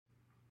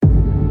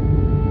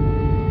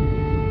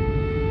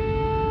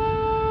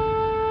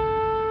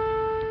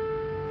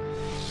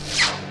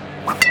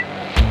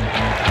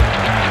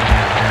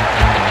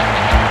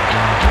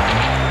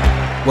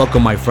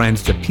Welcome, my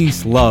friends, to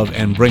Peace, Love,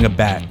 and Bring It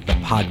Back, the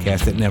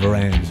podcast that never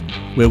ends,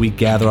 where we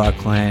gather our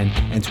clan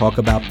and talk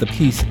about the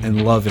peace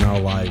and love in our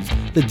lives,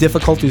 the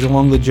difficulties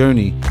along the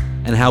journey,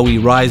 and how we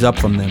rise up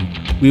from them.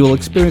 We will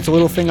experience a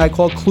little thing I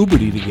call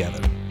Kluberty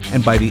together,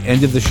 and by the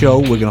end of the show,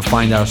 we're going to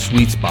find our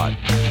sweet spot.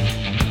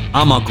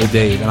 I'm Uncle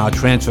Dave, and our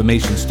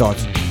transformation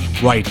starts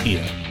right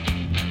here.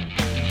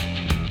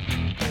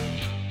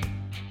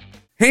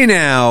 Hey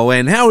now,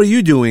 and how are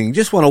you doing?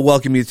 Just want to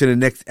welcome you to the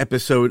next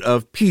episode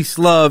of Peace,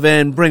 Love,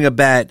 and Bring a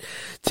Bat.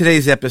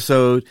 Today's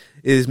episode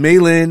is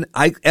Maylin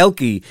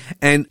Elke,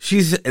 and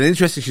she's a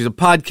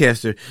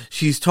podcaster.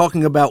 She's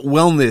talking about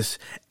wellness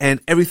and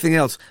everything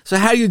else. So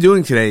how are you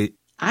doing today?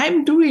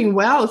 I'm doing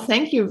well.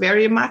 Thank you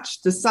very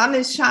much. The sun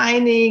is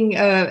shining,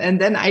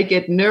 and then I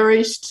get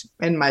nourished,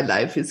 and my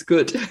life is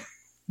good.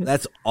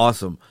 That's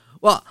awesome.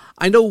 Well,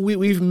 I know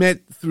we've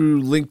met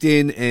through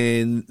LinkedIn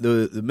and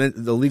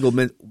the legal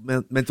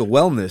mental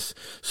wellness.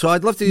 So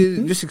I'd love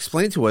to just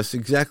explain to us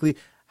exactly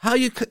how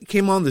you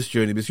came on this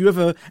journey, because you have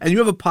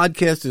a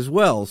podcast as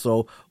well.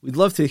 So we'd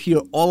love to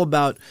hear all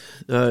about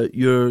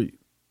your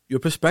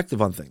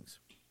perspective on things.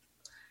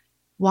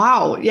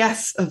 Wow.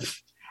 Yes.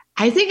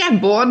 I think I'm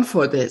born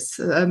for this.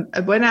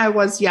 When I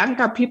was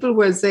younger, people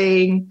were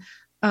saying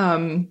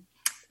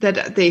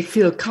that they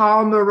feel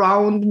calm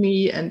around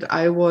me, and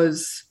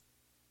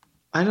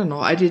I don't know,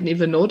 I didn't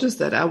even notice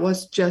that. I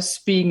was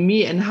just being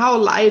me, and how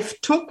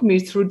life took me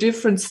through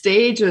different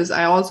stages.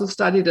 I also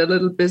studied a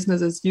little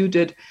business as you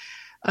did,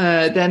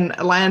 then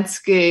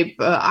landscape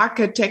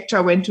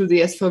architecture, went to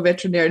the S for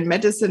veterinary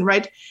medicine,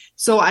 right?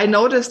 So I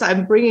noticed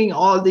I'm bringing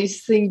all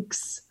these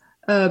things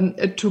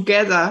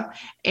together.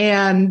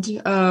 And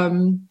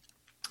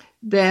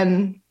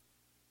then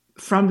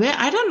from there,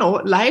 I don't know,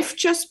 life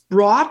just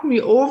brought me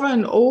over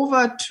and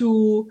over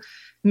to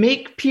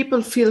make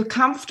people feel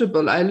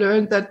comfortable. I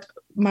learned that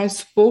my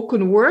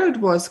spoken word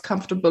was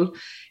comfortable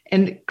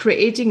and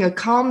creating a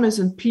calmness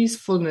and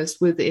peacefulness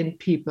within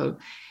people.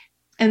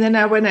 And then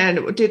when I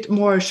did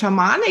more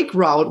shamanic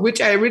route,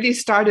 which I really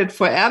started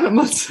for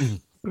animals,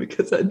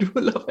 because I do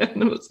love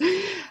animals,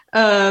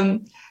 I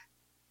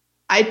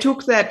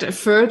took that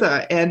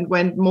further and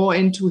went more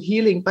into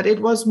healing. But it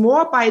was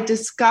more by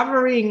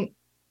discovering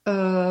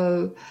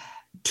tools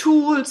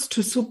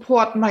to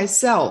support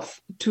myself,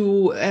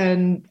 to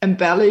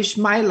embellish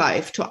my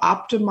life, to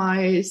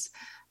optimize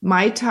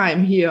my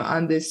time here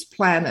on this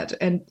planet.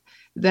 And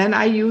then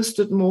I used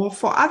it more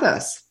for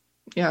others.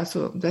 Yeah,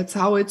 so that's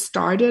how it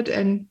started,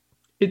 and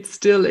it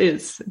still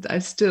is. I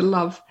still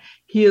love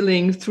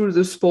healing through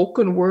the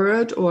spoken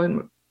word or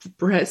in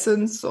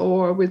presence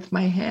or with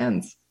my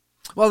hands.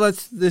 Well,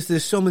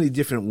 there's so many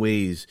different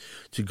ways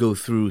to go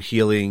through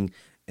healing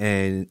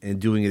and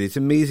doing it. It's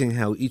amazing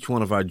how each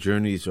one of our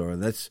journeys are,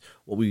 and that's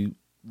what we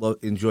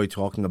enjoy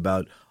talking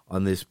about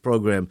on this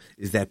program,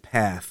 is that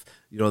path,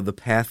 the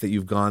path that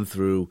you've gone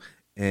through.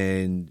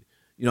 And,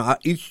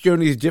 each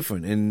journey is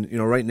different. And,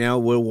 right now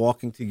we're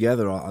walking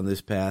together on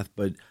this path,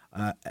 but,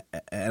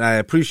 and I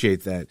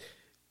appreciate that.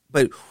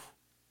 But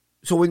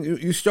so when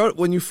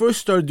you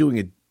first started doing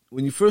it,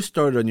 when you first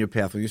started on your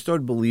path, when you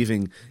started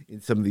believing in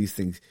some of these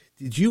things,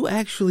 did you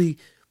actually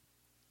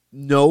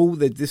know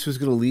that this was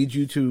going to lead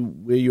you to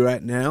where you're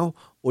at now,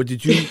 or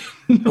did you,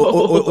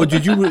 or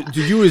did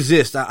you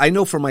resist? I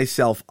know for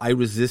myself, I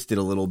resisted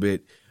a little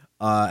bit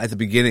at the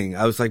beginning.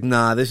 I was like,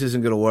 nah, this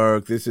isn't going to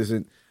work. This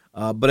isn't.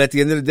 But at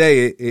the end of the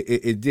day,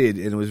 it did,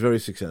 and it was very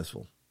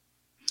successful.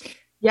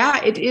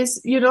 Yeah, it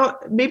is.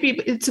 Maybe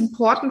it's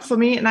important for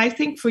me, and I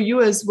think for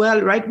you as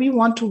well, right? We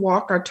want to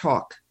walk our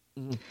talk.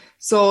 Mm-hmm.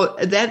 So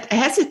that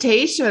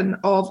hesitation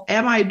of,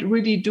 am I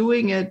really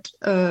doing it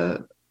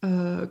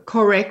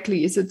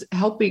correctly? Is it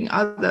helping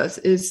others?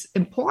 Is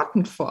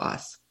important for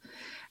us.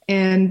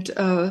 And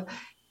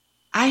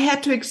I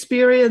had to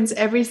experience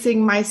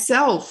everything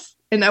myself.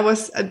 And I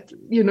was,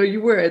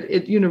 you were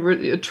at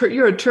university,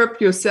 you're a Terp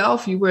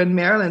yourself. You were in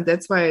Maryland.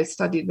 That's why I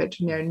studied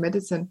veterinary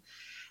medicine.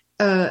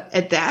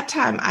 At that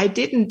time, I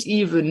didn't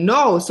even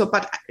know. So,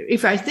 but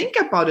if I think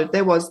about it,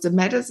 there was the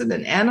medicine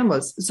and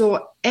animals.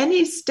 So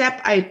any step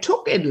I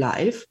took in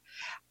life,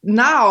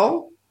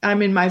 now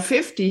I'm in my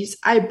 50s,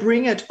 I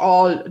bring it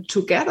all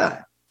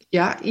together.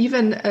 Yeah,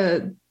 even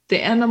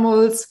the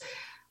animals,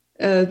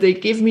 they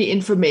give me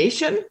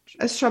information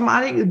as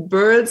shamanic.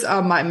 Birds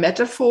are my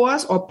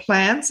metaphors, or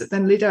plants,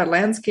 then later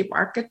landscape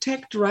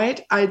architect,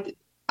 right? I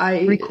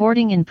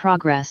Recording in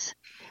progress.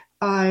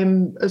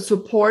 I'm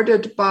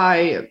supported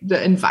by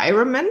the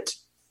environment,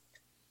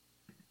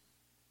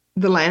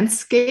 the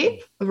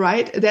landscape,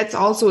 right? That's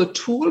also a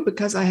tool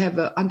because I have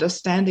an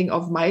understanding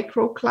of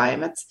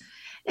microclimates.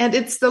 And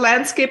it's the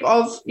landscape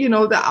of,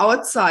 the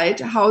outside.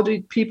 How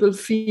do people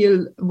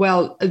feel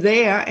well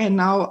there? And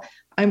now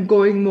I'm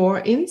going more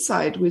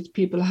inside with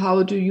people.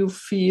 How do you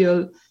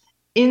feel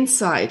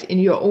inside in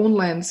your own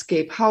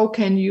landscape? How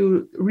can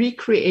you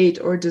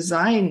recreate or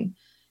design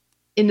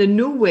in a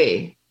new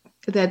way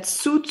that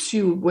suits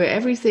you, where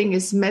everything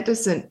is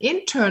medicine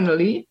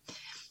internally,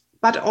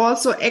 but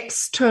also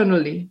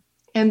externally?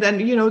 And then,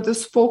 the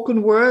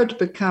spoken word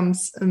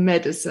becomes a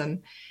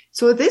medicine.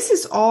 So this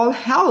is all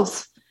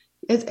health,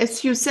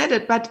 as you said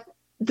it. But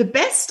the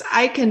best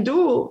I can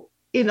do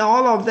in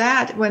all of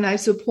that, when I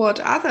support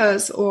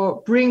others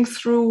or bring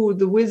through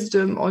the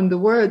wisdom on the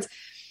words,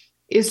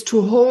 is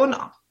to hone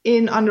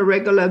in on a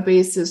regular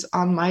basis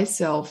on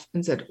myself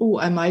and said, oh,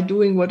 am I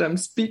doing what I'm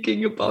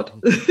speaking about?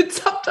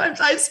 Sometimes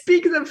I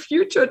speak the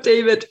future,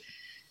 David.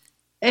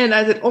 And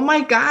I said, oh my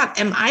God,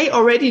 am I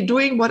already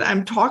doing what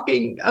I'm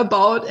talking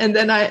about? And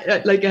then I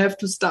have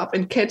to stop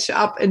and catch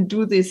up and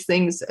do these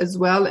things as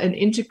well and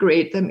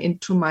integrate them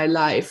into my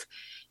life.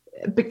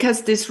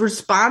 Because this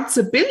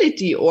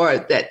responsibility, or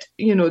that,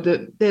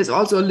 there's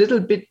also a little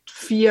bit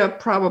fear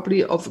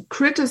probably of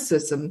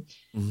criticism.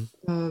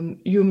 Mm-hmm.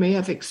 You may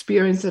have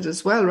experienced it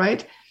as well,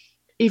 right?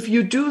 If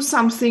you do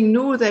something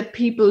new that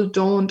people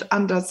don't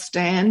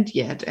understand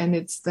yet, and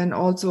it's then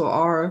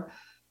also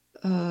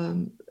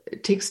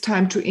it takes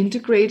time to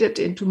integrate it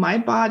into my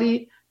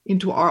body,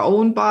 into our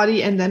own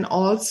body, and then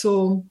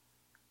also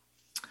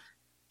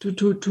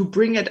to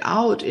bring it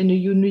out in a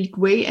unique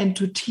way and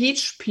to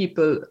teach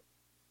people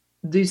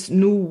this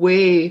new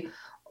way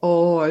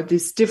or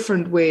this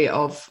different way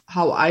of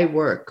how I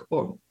work,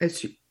 or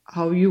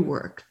how you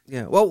work.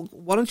 Yeah. Well,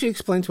 why don't you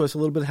explain to us a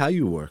little bit how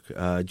you work,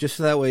 just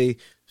so that way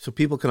so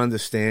people can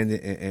understand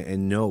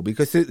and know,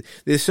 because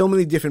there's so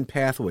many different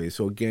pathways.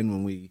 So again,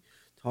 when we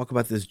talk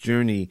about this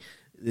journey,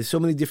 there's so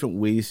many different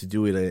ways to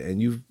do it,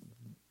 and you've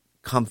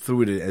come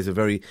through it as a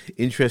very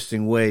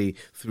interesting way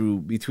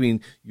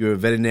between your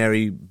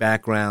veterinary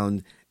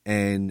background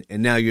and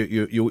now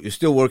you're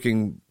still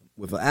working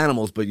with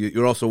animals, but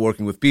you're also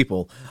working with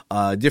people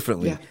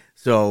differently. Yeah.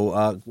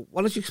 So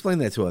why don't you explain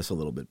that to us a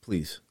little bit,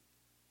 please?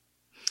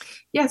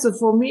 Yeah, so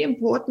for me,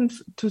 important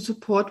to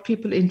support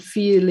people in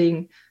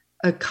feeling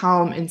a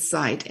calm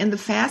inside. And the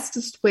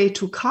fastest way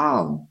to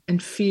calm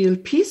and feel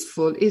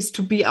peaceful is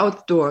to be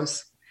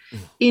outdoors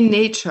in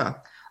nature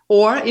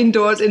or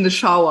indoors in the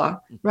shower,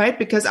 right?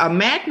 Because our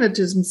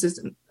magnetism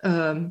system,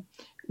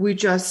 we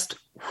just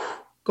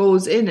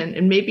goes in.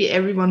 And maybe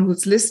everyone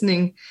who's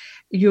listening,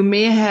 you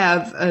may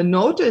have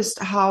noticed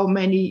how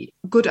many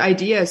good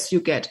ideas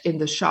you get in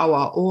the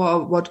shower,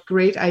 or what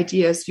great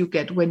ideas you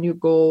get when you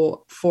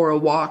go for a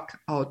walk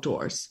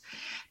outdoors.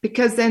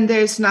 Because then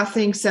there's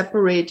nothing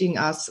separating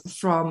us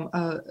from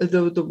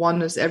the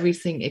oneness,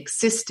 everything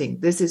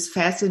existing. This is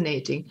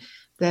fascinating.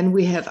 Then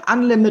we have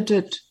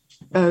unlimited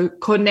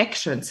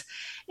connections.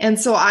 And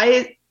so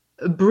I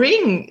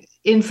bring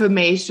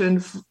information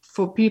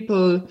for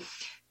people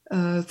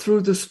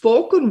through the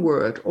spoken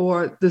word,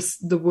 or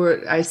the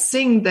word I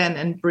sing then,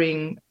 and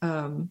bring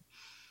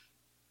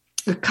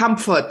a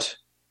comfort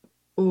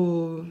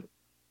or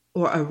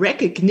a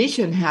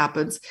recognition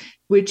happens,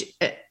 which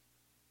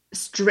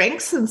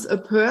strengthens a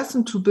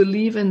person to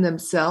believe in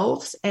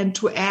themselves and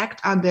to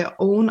act on their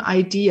own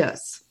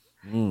ideas,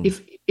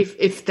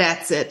 if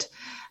that's it.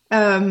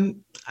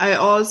 I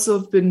also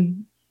have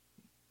been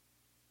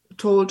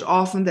told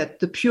often that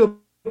the pure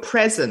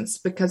presence,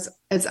 because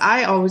as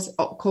I always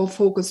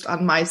focused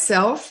on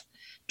myself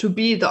to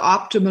be the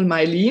optimal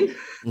Mylene,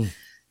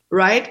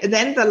 right?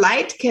 Then the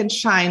light can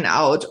shine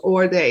out,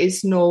 or there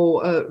is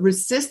no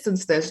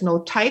resistance, there's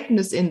no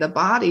tightness in the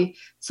body.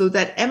 So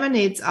that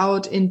emanates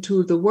out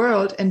into the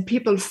world and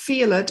people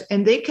feel it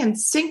and they can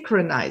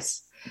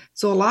synchronize.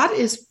 So a lot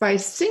is by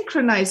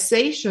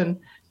synchronization,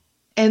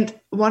 and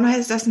one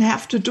doesn't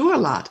have to do a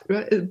lot.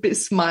 Right? A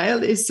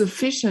smile is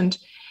sufficient.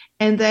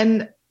 And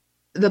then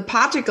the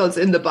particles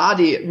in the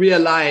body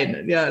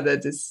realign. Yeah,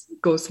 that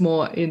goes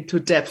more into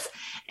depth.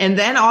 And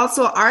then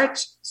also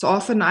art. So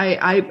often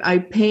I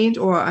paint,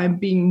 or I'm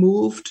being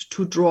moved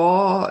to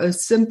draw a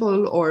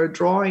symbol or a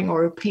drawing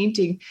or a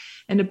painting,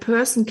 and a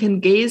person can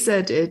gaze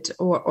at it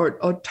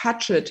or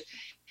touch it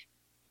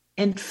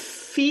and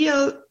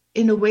feel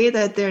in a way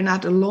that they're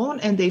not alone,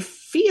 and they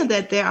feel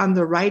that they're on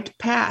the right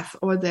path,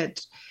 or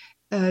that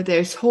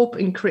there's hope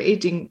in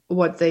creating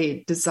what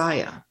they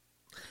desire.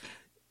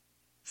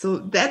 So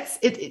that's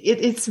it.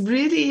 It's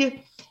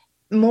really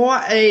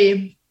more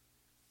a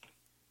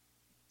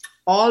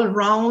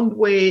all-round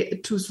way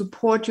to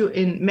support you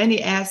in many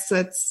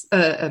facets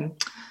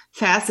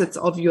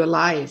of your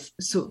life.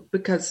 So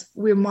because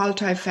we're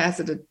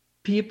multifaceted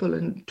people,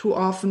 and too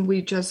often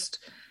we just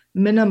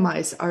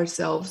minimize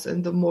ourselves,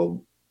 and the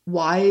more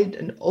wide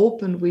and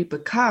open we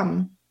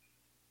become,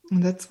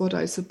 and that's what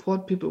I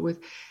support people with,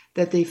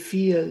 that they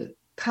feel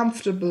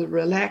comfortable,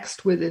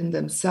 relaxed within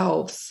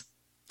themselves.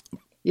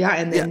 Yeah,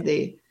 and then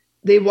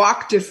they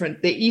walk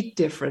different, they eat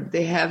different,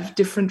 they have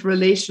different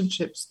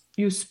relationships,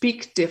 you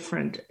speak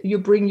different, you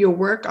bring your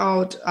work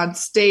out on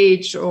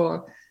stage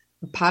or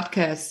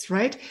podcasts,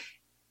 right?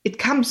 It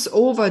comes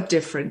over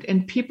different,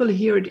 and people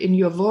hear it in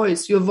your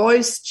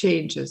voice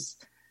changes.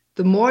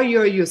 The more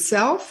you're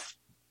yourself,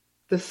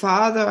 the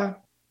farther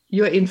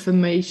your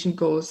information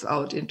goes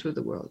out into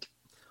the world.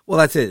 Well,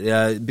 that's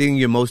it, being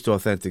your most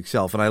authentic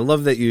self. And I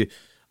love that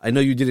I know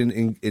you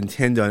didn't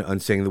intend on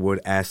saying the word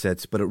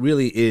assets, but it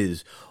really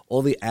is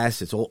all the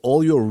assets,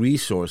 all your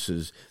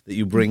resources that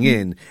you bring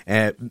in.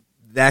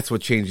 That's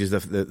what changes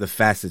the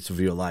facets of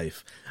your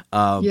life.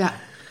 But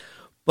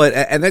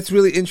and that's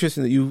really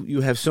interesting that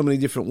you have so many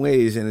different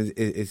ways, and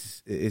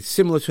it's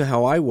similar to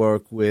how I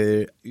work,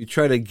 where you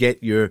try to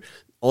get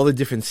all the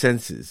different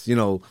senses,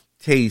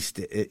 taste,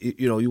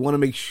 you want to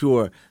make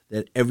sure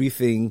that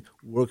everything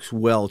works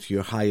well to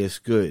your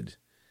highest good.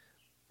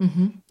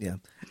 Mm-hmm. Yeah.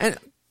 And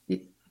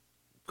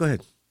go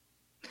ahead.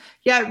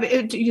 Yeah,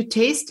 your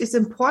taste is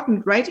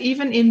important, right?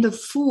 Even in the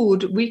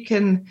food,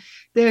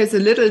 there's a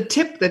little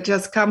tip that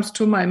just comes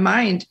to my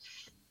mind.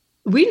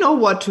 We know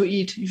what to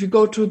eat. If you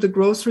go to the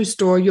grocery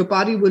store, your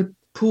body will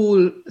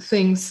pull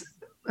things.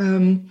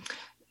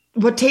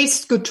 What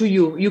tastes good to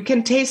you? You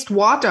can taste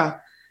water,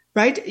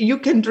 right? You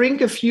can drink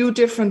a few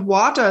different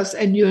waters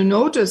and you'll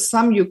notice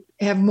some you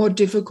have more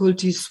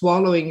difficulty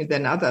swallowing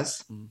than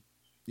others.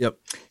 Yep.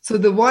 So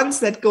the ones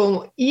that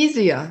go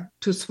easier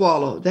to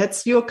swallow,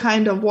 that's your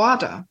kind of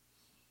water.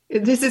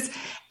 This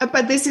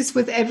is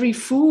with every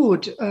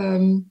food,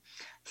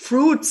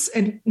 fruits,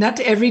 and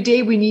not every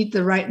day we need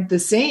the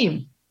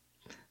same.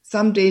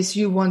 Some days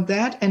you want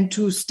that, and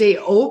to stay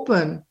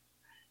open,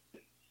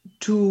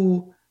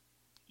 to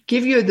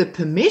give you the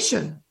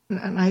permission.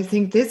 And I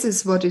think this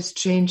is what is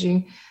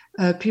changing.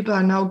 People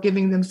are now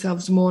giving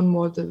themselves more and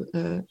more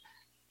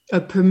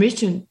a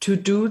permission to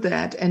do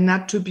that and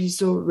not to be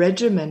so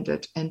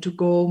regimented and to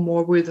go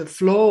more with the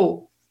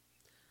flow.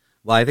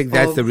 Well, I think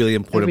that's the really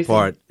important everything.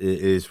 part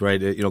is right,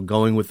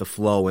 going with the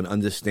flow and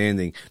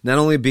understanding, not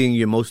only being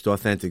your most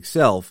authentic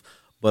self,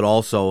 but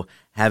also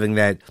having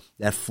that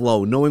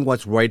flow, knowing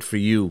what's right for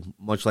you,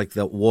 much like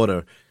the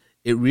water.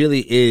 It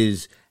really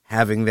is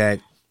having that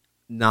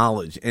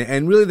knowledge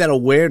and really that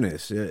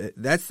awareness.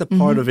 That's the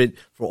part of it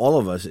for all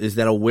of us, is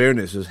that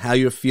awareness, is how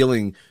you're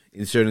feeling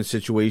in certain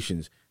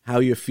situations, how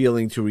you're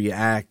feeling to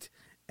react.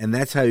 And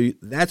that's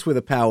where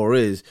the power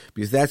is,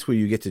 because that's where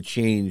you get to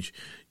change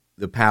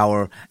the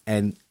power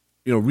and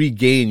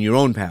regain your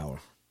own power.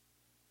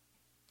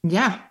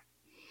 Yeah.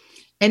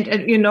 And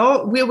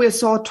we were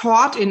so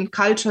taught in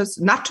cultures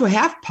not to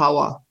have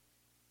power.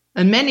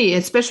 And many,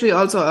 especially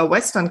also a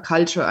Western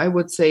culture, I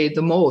would say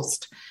the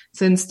most,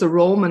 since the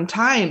Roman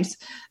times,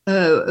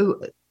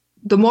 the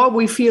more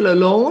we feel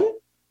alone,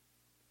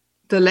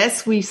 the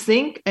less we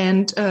think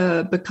and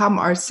become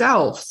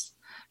ourselves,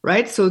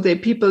 right? So the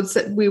people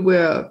said we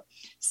were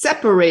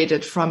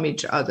separated from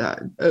each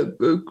other.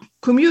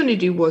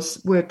 Community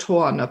were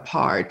torn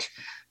apart.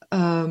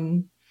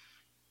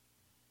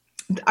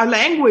 Our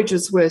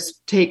languages were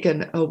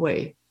taken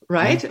away,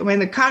 right? Mm-hmm. When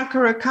the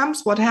conqueror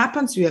comes, what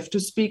happens? You have to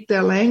speak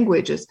their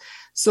languages.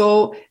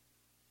 So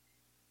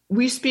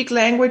we speak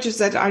languages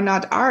that are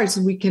not ours,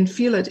 and we can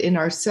feel it in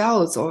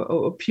ourselves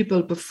or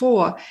people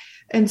before.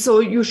 And so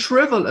you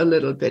shrivel a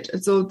little bit.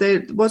 So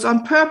that was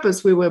on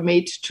purpose. We were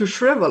made to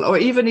shrivel, or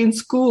even in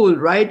school,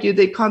 right?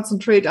 They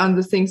concentrate on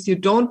the things you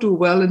don't do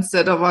well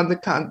instead of on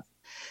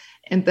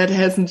and that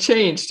hasn't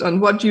changed,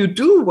 on what you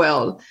do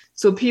well.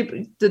 So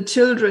the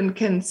children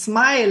can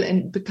smile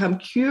and become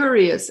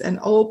curious and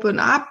open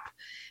up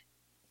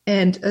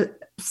and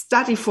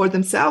study for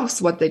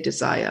themselves what they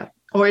desire.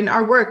 Or in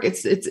our work,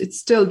 it's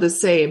still the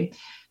same.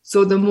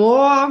 So the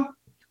more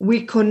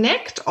we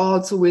connect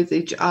also with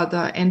each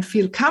other and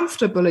feel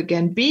comfortable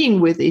again being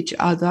with each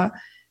other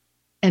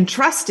and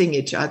trusting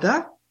each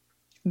other,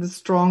 the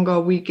stronger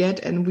we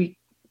get and we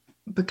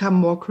become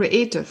more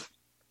creative.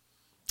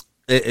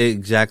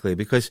 Exactly,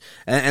 because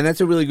and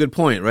that's a really good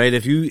point, right?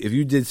 If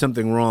you did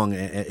something wrong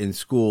in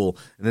school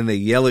and then they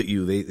yell at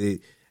you,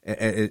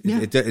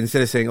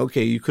 instead of saying,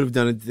 okay, you could have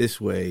done it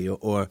this way,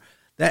 or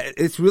that,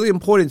 it's really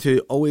important to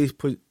always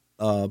put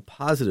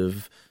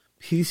positive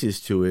pieces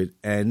to it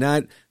and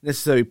not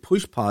necessarily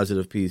push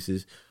positive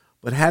pieces,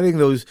 but having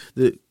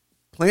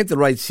plant the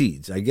right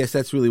seeds. I guess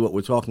that's really what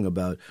we're talking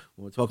about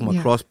when we're talking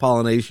about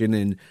cross-pollination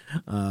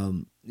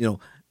and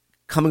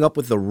coming up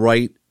with the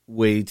right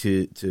way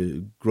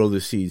to grow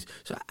the seeds.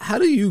 So how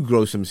do you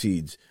grow some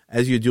seeds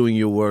as you're doing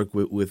your work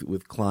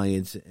with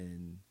clients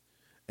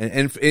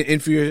and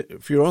for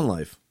your own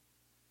life?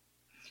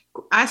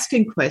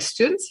 Asking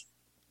questions,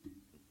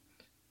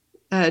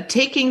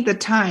 taking the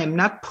time,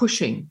 not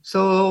pushing.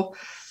 So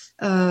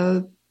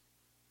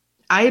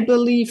I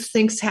believe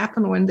things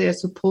happen when they're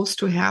supposed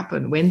to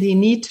happen, when they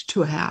need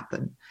to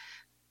happen.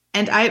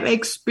 And I've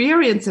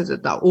experienced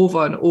it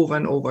over and over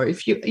and over.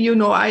 If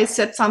I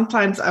said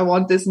sometimes I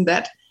want this and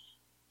that.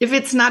 If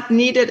it's not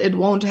needed, it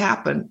won't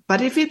happen.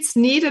 But if it's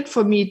needed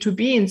for me to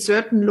be in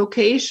certain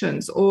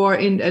locations or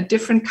in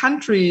different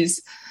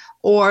countries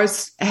or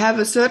have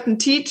a certain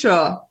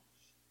teacher,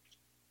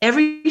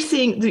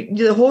 everything,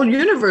 the whole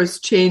universe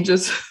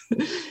changes,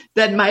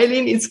 that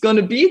Mylene is going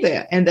to be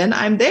there. And then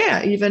I'm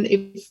there, even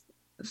if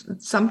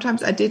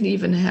sometimes I didn't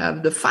even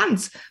have the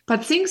funds.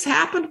 But things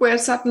happened where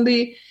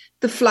suddenly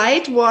the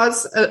flight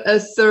was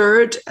a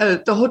third,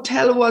 the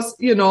hotel was,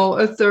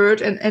 a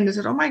third. And I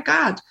said, oh my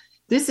God,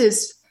 this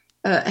is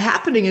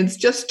happening. It's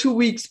just 2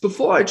 weeks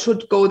before. It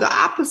should go the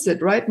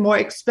opposite, right? More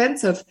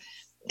expensive.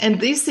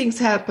 And these things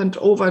happened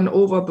over and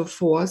over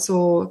before.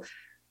 So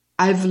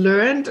I've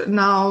learned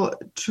now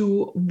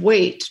to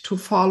wait, to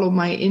follow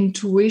my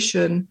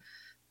intuition,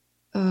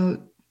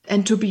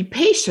 and to be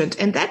patient.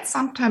 And that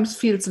sometimes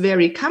feels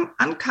very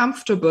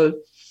uncomfortable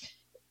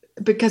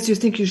because you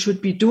think you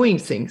should be doing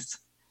things.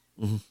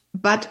 Mm-hmm.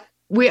 But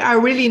we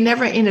are really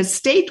never in a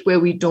state where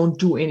we don't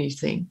do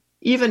anything.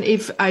 Even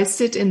if I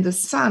sit in the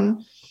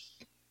sun,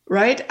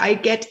 right, I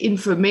get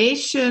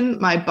information,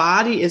 my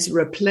body is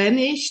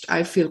replenished,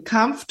 I feel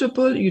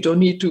comfortable. You don't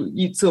need to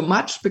eat so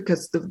much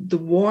because the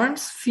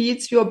warmth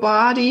feeds your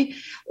body,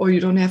 or you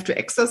don't have to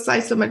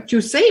exercise so much.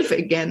 You're safe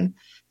again.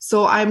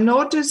 So I'm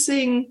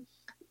noticing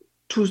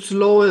to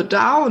slow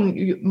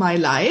down my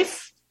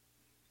life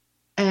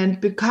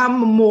and become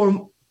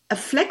more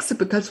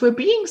flexible, because we're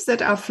beings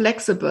that are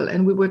flexible,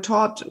 and we were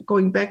taught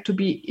going back to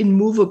be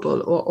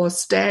immovable or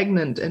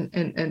stagnant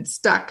and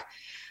stuck,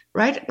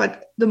 right?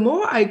 But the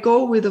more I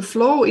go with the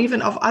flow,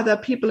 even of other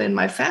people in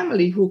my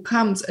family who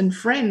comes and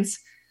friends,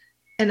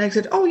 and I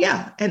said, oh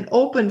yeah, and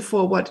open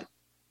for what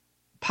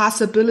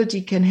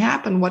possibility can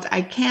happen, what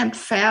I can't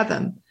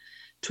fathom,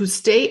 to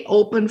stay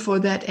open for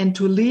that and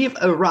to leave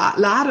a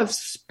lot of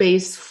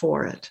space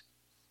for it.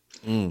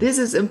 This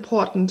is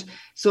important.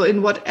 So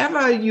in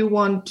whatever you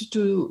want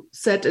to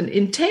set an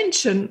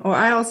intention, or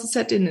I also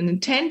set in an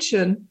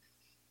intention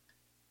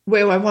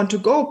where I want to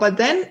go, but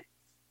then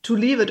to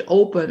leave it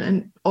open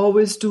and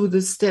always do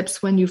the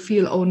steps when you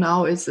feel, oh,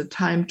 now is the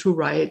time to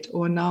write,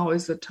 or now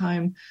is the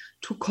time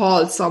to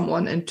call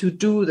someone, and to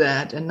do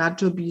that and not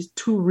to be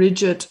too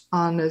rigid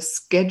on a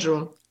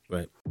schedule.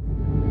 Right.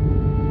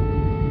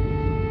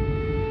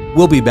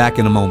 We'll be back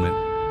in a moment.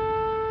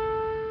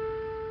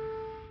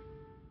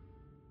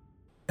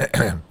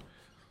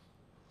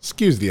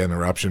 Excuse the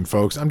interruption,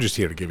 folks. I'm just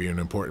here to give you an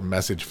important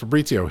message.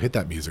 Fabrizio, hit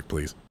that music,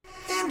 please.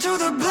 Into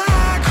the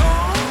black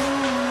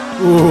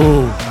hole.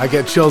 Ooh, I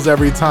get chills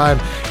every time.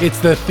 It's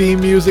the theme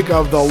music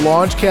of the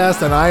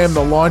Launchcast, and I am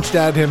the launch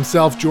dad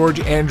himself, George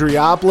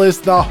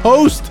Andriopoulos, the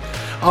host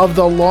of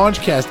the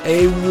Launchcast,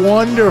 a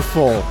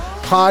wonderful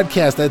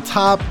podcast, a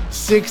top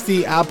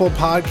 60 Apple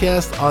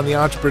podcast on the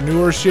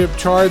entrepreneurship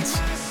charts,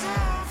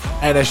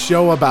 and a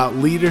show about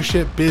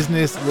leadership,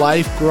 business,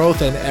 life,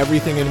 growth, and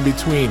everything in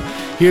between.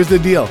 Here's the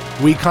deal.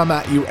 We come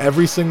at you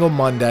every single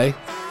Monday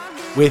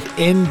with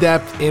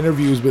in-depth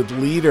interviews with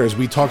leaders.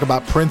 We talk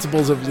about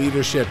principles of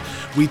leadership.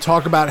 We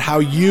talk about how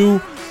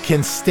you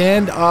can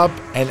stand up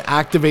and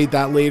activate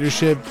that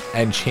leadership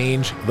and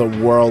change the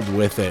world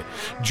with it.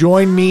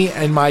 Join me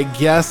and my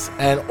guests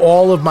and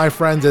all of my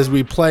friends as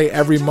we play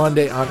every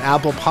Monday on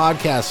Apple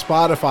Podcasts,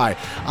 Spotify,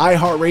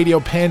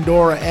 iHeartRadio,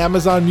 Pandora,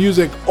 Amazon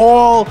Music,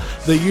 all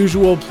the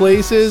usual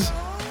places.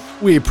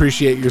 We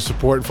appreciate your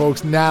support,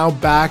 folks. Now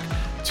back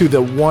to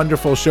the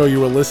wonderful show you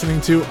were listening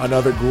to,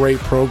 another great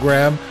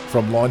program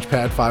from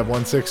Launchpad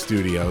 516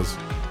 Studios.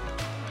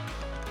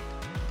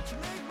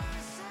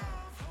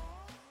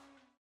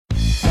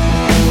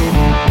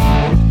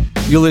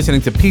 You're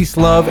listening to Peace,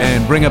 Love,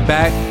 and Bring It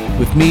Back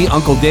with me,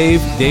 Uncle Dave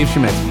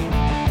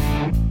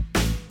Shemetsky.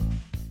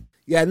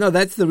 Yeah, no,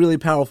 that's the really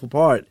powerful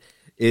part,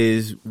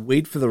 is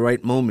wait for the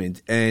right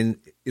moment. And,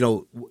 you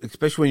know,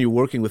 especially when you're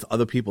working with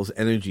other people's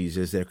energies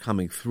as they're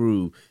coming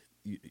through,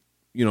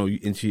 you know,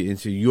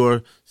 into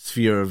your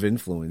sphere of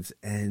influence.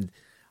 And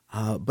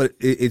but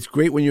it's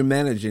great when you're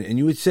managing. And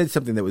you had said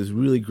something that was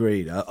really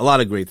great, a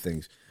lot of great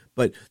things.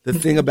 But the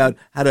thing about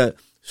how to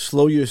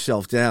slow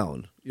yourself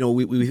down. You know,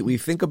 we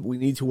think we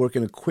need to work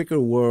in a quicker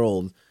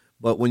world,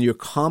 but when you're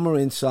calmer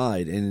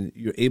inside and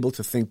you're able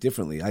to think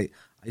differently, I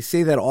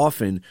say that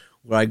often,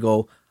 where I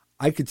go,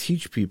 I could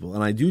teach people,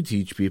 and I do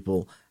teach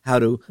people, how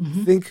to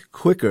think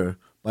quicker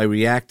by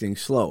reacting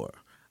slower.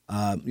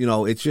 You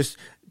know, it's just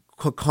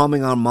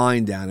calming our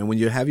mind down. And when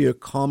you have your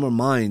calmer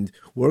mind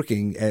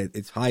working at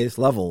its highest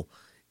level,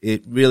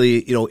 it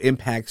really, you know,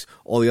 impacts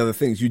all the other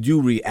things. You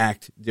do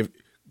react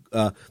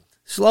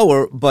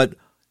slower, but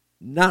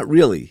not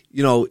really.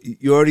 You know,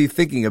 you're already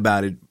thinking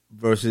about it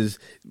versus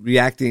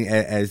reacting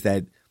as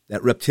that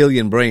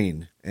reptilian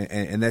brain,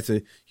 and that's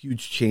a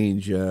huge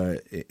change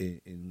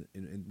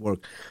in work.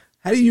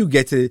 How do you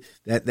get to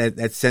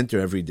that center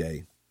every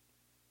day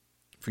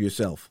for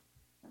yourself?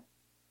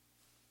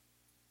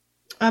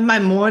 My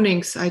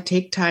mornings, I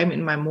take time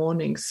in my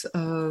mornings.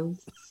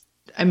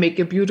 I make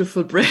a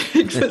beautiful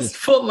breakfast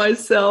for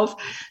myself.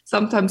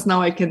 Sometimes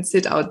now I can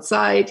sit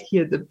outside,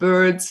 hear the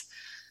birds.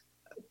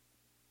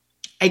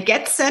 I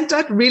get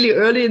centered really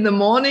early in the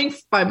morning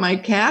by my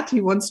cat. He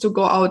wants to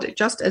go out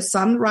just as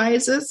sun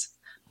rises.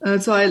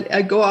 So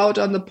I go out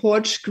on the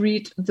porch,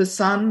 greet the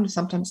sun,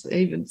 sometimes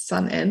even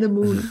sun and the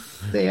moon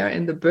there,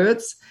 and the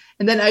birds.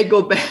 And then I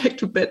go back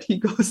to bed. He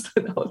goes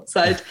then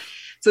outside.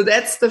 So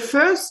that's the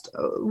first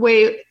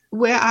way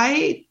where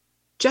I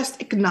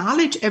just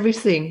acknowledge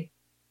everything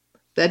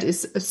that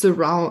is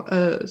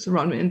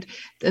surround me. And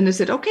then I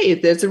said, okay,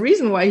 there's a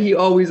reason why he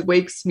always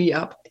wakes me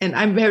up. And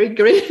I'm very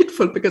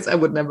grateful, because I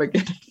would never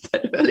get up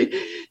that early.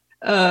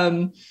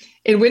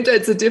 In winter,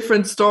 it's a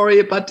different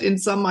story, but in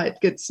summer, it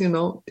gets, you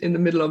know, in the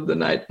middle of the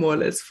night, more or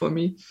less for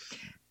me.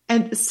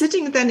 And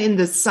sitting then in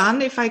the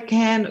sun, if I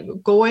can,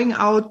 going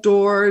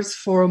outdoors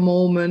for a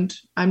moment.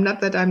 I'm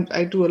not that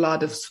I do a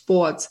lot of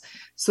sports.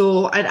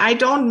 So, and I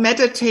don't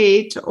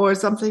meditate or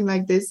something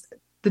like this.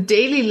 The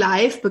daily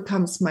life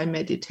becomes my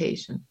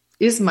meditation,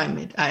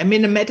 I'm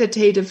in a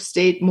meditative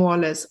state more or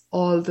less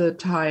all the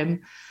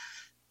time.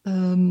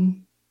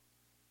 Then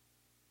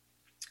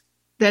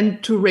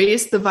to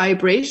raise the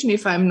vibration,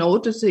 if I'm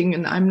noticing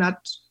and I'm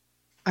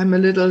a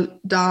little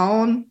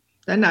down,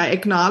 then I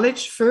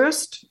acknowledge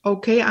first,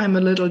 okay, I'm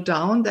a little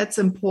down, that's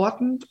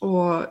important.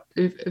 Or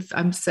if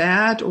I'm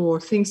sad or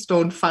things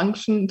don't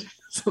function,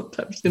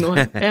 sometimes,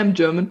 I am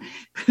German,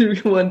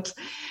 we want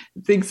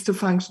things to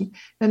function.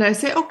 Then I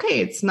say,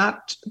 okay, it's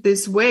not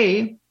this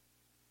way.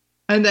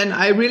 And then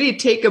I really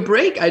take a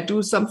break. I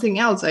do something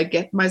else. I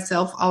get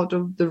myself out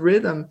of the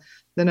rhythm.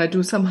 Then I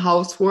do some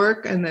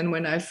housework. And then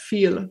when I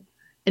feel,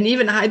 and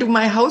even I do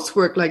my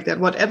housework like that,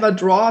 whatever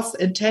draws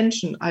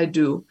attention, I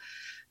do.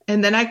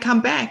 And then I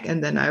come back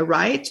and then I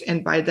write.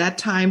 And by that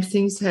time,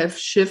 things have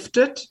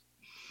shifted.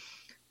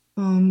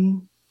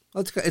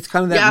 It's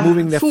kind of that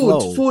moving that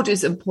flow. Food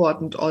is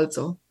important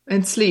also.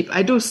 And sleep.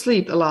 I do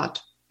sleep a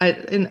lot.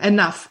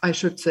 Enough, I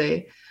should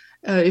say.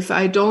 If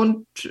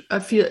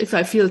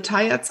I feel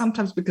tired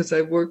sometimes because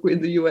I work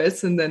in the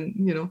US and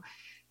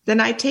then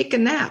I take a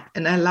nap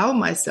and I allow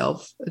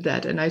myself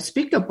that. And I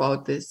speak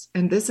about this.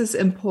 And this is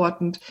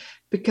important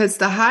because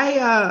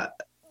the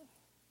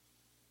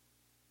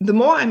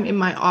more I'm in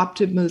my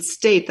optimal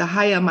state, the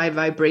higher my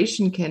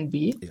vibration can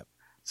be. Yep.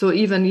 So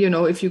even,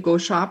 if you go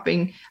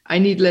shopping, I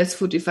need less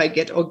food. If I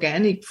get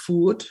organic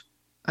food,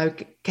 I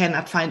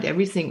cannot find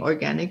everything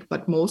organic,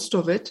 but most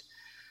of it.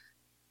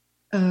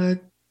 And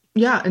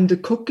the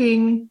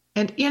cooking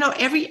and,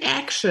 every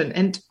action.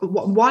 And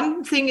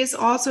one thing is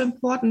also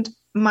important.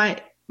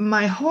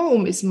 My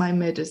home is my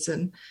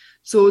medicine.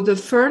 So the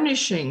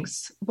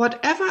furnishings,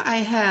 whatever I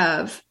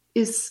have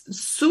is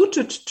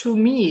suited to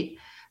me.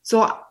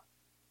 So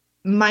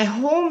my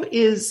home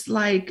is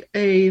like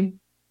it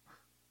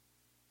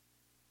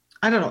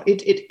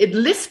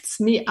lifts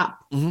me up.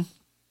 Mm-hmm.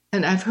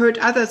 And I've heard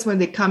others when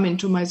they come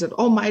into my said,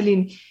 oh,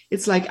 Mylene,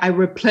 it's like I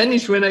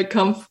replenish when I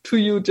come to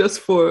you just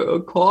for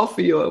a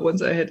coffee. Or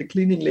once I had a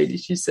cleaning lady,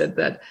 she said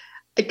that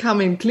I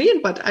come in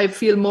clean, but I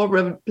feel more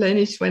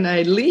replenished when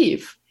I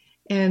leave.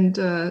 And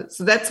so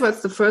that's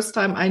what's the first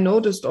time I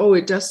noticed,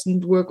 it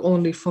doesn't work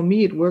only for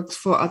me. It works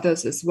for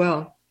others as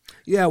well.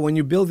 Yeah, when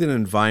you build an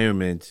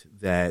environment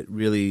that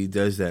really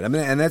does that. I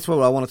mean, and that's what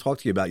I want to talk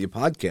to you about, your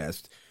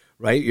podcast,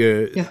 right?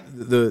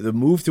 The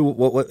move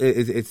to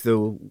it's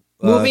the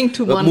moving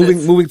to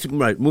oneness.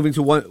 Moving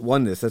to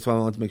oneness. That's why I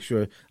want to make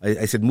sure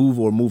I said move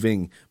or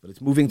moving, but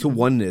it's moving to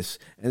oneness.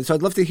 And so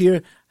I'd love to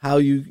hear how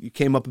you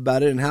came up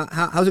about it and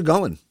how's it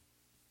going?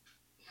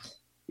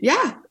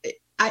 Yeah,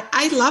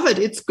 I love it.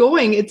 It's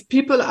going.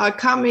 People are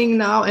coming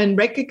now and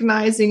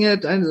recognizing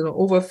it. I don't know,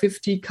 over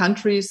 50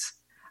 countries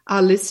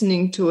are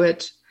listening to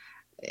it.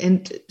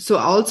 And so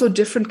also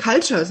different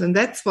cultures. And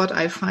that's what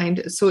I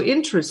find so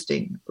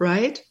interesting,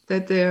 right?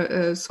 That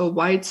they're so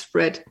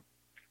widespread.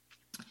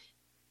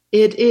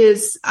 It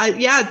is,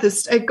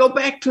 I go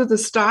back to the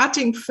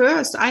starting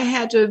first. I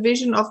had a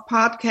vision of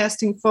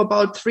podcasting for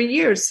about 3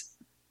 years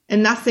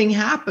and nothing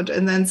happened.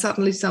 And then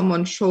suddenly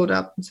someone showed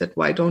up and said,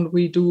 why don't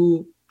we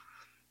do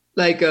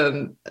like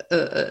a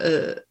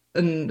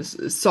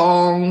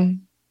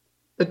song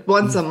that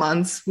once a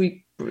month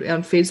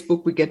on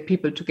Facebook, we get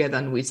people together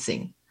and we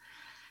sing.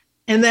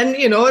 And then,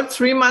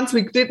 3 months,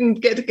 we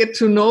didn't get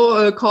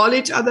to call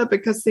each other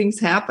because things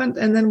happened.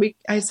 And then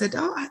I said,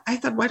 I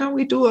thought, why don't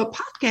we do a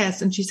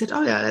podcast? And she said,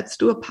 oh yeah, let's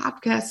do a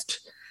podcast.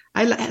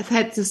 I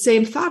had the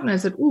same thought. And I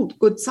said,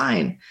 good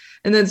sign.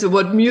 And then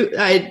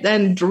I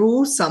then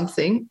drew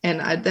something and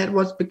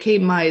that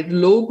became my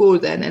logo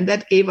then. And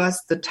that gave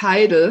us the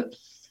title.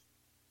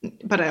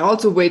 But I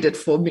also waited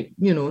for me,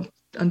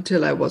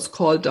 until I was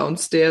called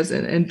downstairs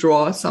and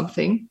draw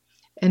something.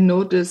 And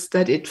noticed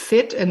that it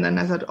fit. And then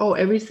I thought,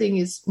 everything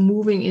is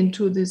moving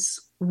into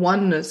this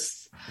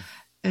oneness.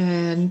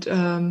 And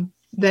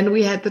then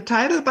we had the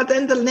title, but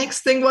then the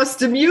next thing was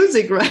the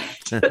music,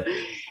 right?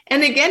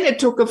 And again, it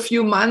took a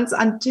few months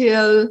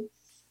until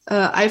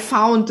I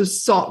found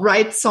the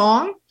right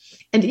song.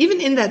 And even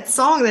in that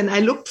song, then I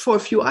looked for a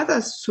few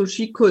others so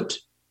she could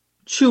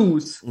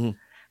choose. Mm-hmm.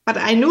 But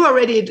I knew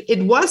already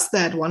it was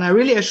that one.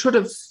 I should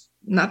have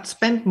not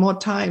spent more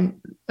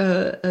time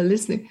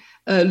listening.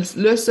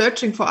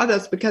 Searching for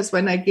others, because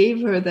when I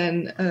gave her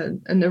then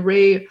an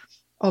array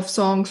of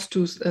songs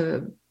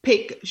to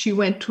pick, she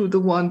went to the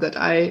one that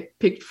I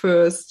picked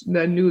first, and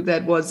I knew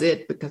that was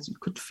it because you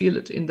could feel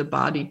it in the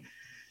body.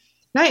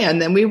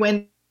 And then we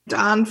went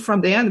on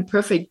from there. The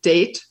perfect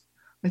date,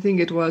 I think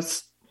it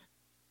was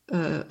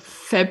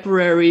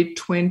February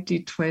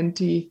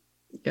 2020.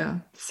 Yeah,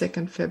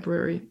 2nd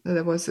February.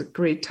 That was a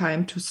great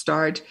time to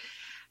start.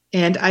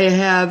 And I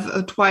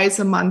have twice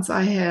a month.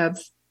 I have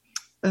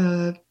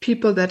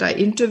people that I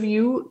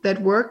interview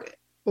that work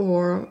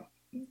or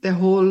their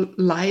whole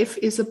life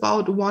is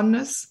about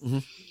oneness. Mm-hmm.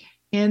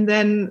 And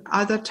then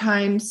other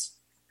times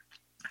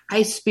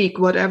I speak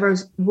whatever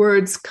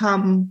words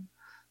come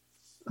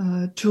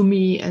to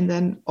me, and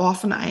then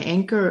often I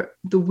anchor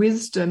the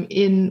wisdom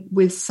in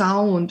with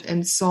sound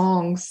and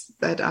songs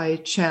that I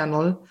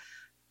channel,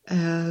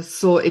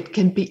 so it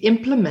can be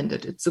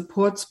implemented. It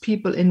supports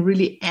people in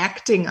really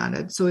acting on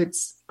it, so it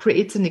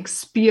creates an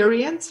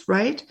experience,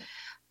 right?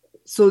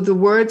 So the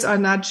words are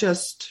not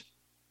just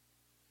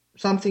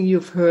something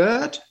you've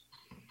heard.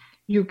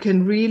 You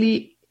can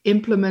really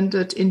implement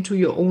it into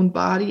your own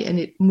body, and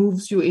it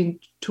moves you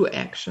into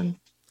action.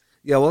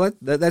 Yeah, well,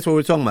 that's what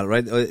we're talking about,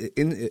 right?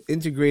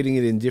 Integrating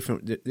it in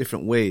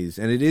different ways,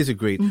 and it is a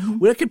great. Mm-hmm.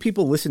 Where can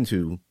people listen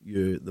to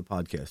the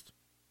podcast?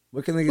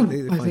 Where can they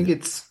find I think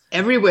it's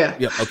everywhere.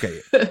 Yeah.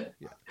 Okay.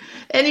 Yeah.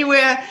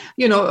 Anywhere,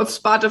 of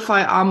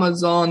Spotify,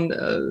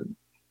 Amazon.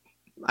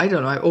 I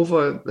don't know,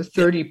 over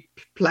 30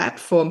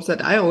 platforms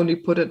that I only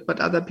put it, but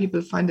other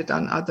people find it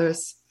on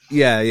others.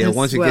 Yeah.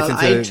 Once it gets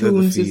into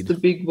iTunes the feed. Is the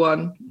big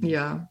one.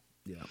 Yeah.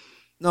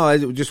 No, I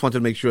just wanted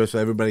to make sure so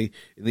everybody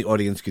in the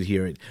audience could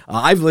hear it.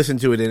 I've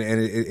listened to it, and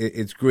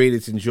it's great.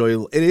 It's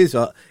enjoyable. It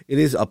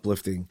is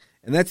uplifting,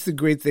 and that's the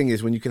great thing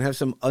is when you can have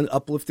some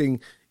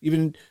uplifting,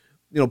 even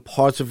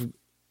parts of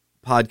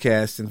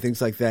podcasts and things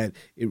like that.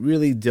 It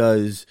really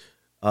does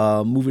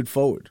move it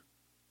forward.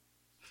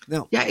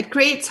 Now, yeah, it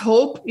creates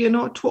hope.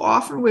 Too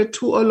often we're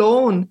too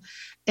alone,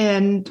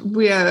 and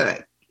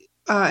we're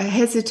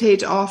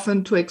hesitate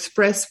often to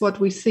express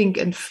what we think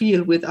and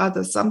feel with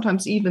others.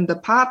 Sometimes even the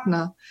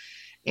partner.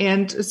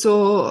 And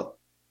so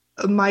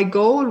my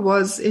goal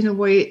was, in a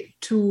way,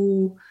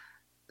 to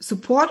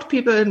support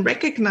people in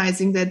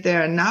recognizing that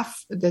they're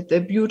enough, that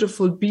they're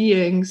beautiful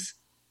beings,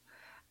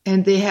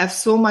 and they have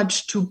so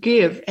much to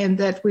give, and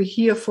that we're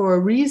here for a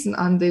reason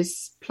on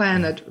this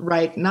planet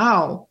right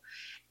now,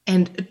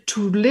 and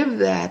to live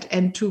that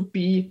and to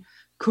be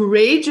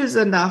courageous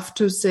enough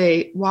to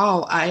say,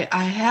 wow, I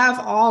have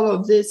all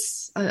of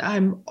this.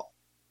 I'm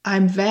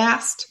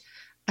vast.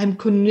 I'm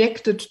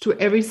connected to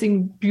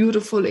everything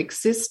beautiful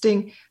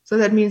existing. So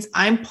that means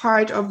I'm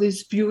part of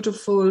this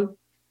beautiful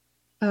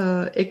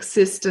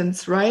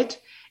existence, right?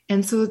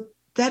 And so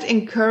that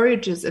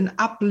encourages and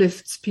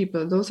uplifts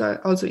people. Those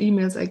are also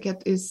emails I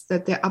get, is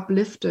that they're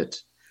uplifted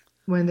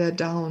when they're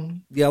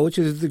down. Yeah, which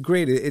is the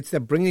great. It's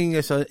that bringing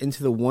us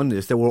into the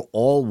oneness, that we're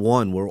all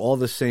one. We're all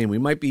the same. We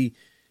might be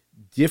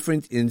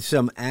different in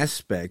some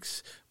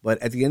aspects,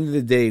 but at the end of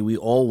the day, we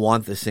all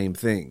want the same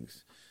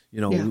things.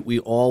 We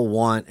all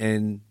want,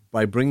 and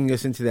by bringing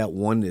us into that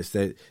oneness,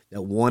 that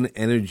one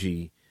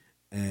energy,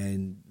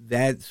 and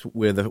that's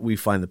where we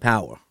find the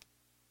power.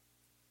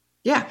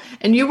 Yeah,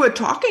 and you were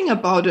talking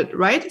about it,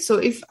 right? So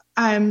if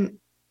I'm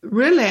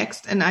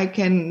relaxed and I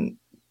can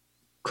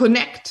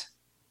connect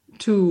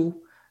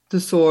to the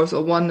source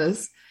or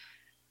oneness,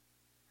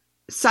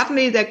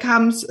 suddenly there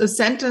comes a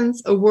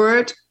sentence, a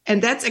word,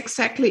 and that's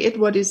exactly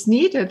what is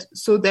needed.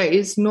 So there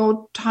is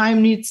no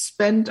time needs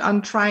spent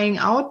on trying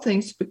out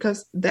things,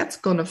 because that's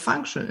going to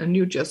function and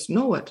you just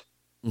know it.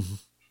 Mm-hmm.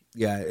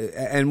 Yeah.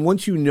 And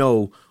once you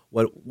know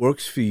what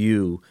works for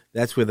you,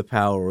 that's where the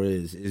power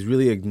is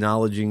really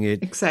acknowledging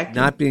it. Exactly.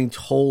 Not being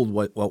told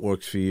what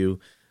works for you.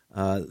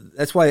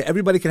 That's why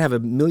everybody can have a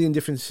million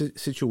different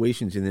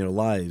situations in their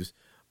lives,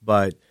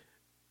 but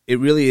it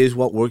really is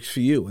what works for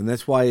you. And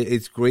that's why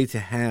it's great to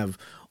have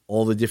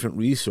all the different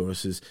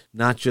resources,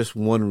 not just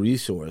one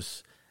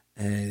resource.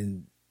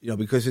 And,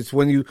 because it's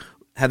when you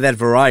have that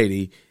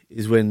variety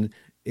is when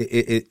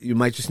you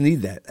might just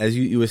need that. As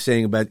you were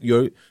saying about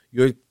your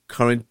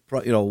current,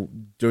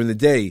 during the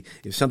day,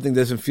 if something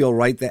doesn't feel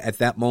right at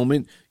that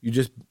moment, you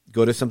just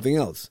go to something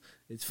else.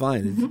 It's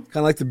fine. Mm-hmm. It's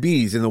kind of like the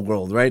bees in the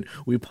world, right?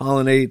 We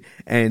pollinate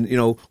and,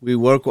 we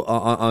work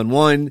on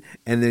one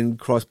and then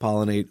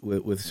cross-pollinate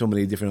with so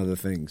many different other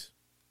things.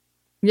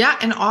 Yeah,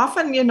 and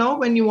often,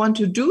 when you want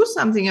to do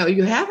something or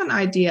you have an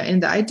idea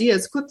and the idea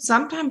is good,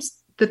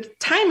 sometimes the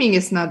timing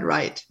is not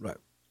right. Right.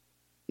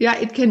 Yeah,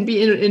 it can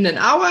be in an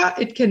hour,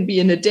 it can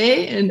be in a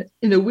day,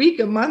 in a week,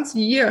 a month, a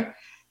year,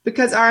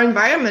 because our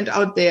environment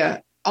out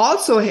there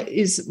also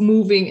is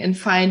moving and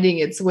finding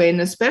its way. And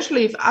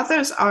especially if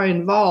others are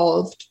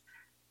involved,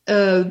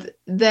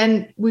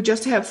 then we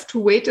just have to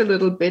wait a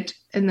little bit,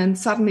 and then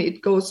suddenly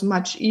it goes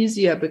much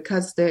easier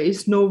because there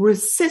is no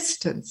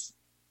resistance.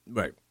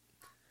 Right.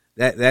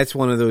 That's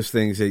one of those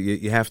things that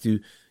you have to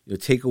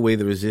take away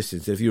the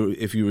resistance. If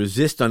you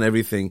resist on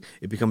everything,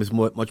 it becomes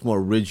much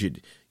more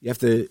rigid. You have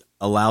to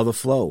allow the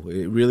flow.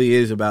 It really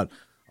is about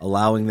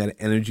allowing that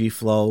energy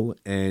flow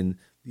and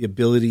the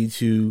ability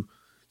to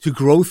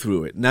grow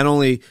through it. Not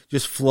only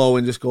just flow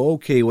and just go,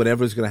 okay,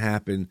 whatever's going to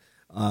happen,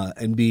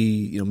 and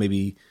be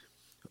maybe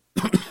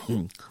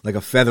like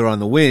a feather on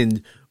the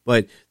wind,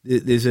 but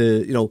there's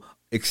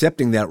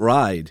accepting that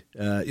ride,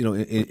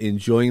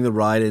 enjoying the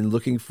ride and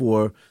looking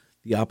for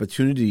the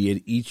opportunity at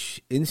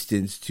each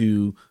instance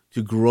to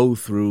grow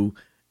through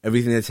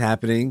everything that's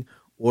happening,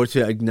 or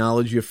to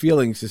acknowledge your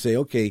feelings, to say,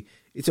 okay,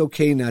 it's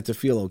okay not to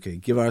feel okay.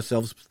 Give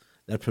ourselves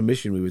that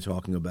permission we were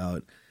talking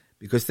about,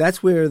 because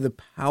that's where the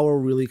power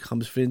really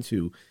comes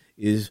into,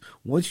 is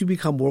once you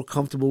become more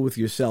comfortable with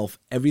yourself,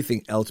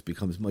 everything else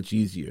becomes much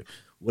easier.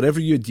 Whatever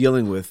you're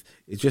dealing with,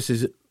 it just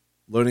is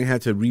learning how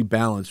to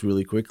rebalance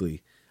really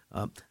quickly.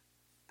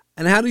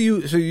 And how do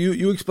you? So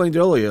you explained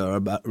earlier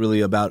about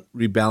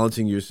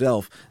rebalancing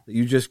yourself. That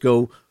you just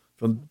go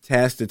from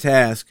task to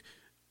task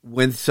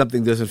when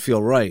something doesn't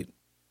feel right.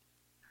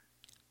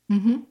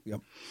 Mm-hmm.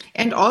 Yep.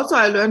 And also,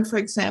 I learned, for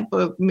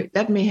example,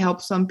 that may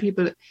help some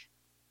people.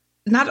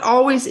 Not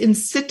always in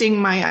sitting,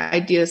 my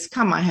ideas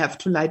come. I have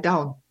to lie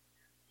down.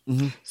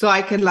 Mm-hmm. So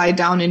I can lie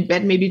down in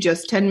bed, maybe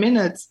just 10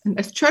 minutes. And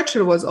as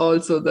Churchill was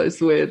also this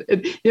way.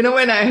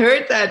 When I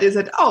heard that, I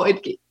said,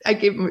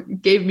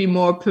 gave me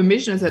more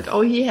permission. I said,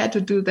 he had to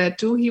do that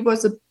too. He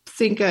was a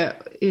thinker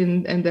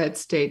in that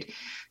state.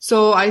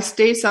 So I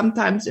stay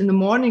sometimes in the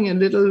morning a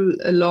little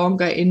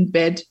longer in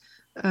bed,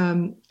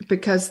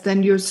 because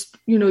then you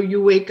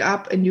wake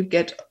up and you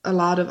get a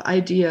lot of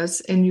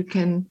ideas and you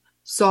can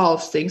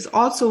solve things.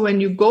 Also, when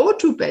you go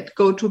to bed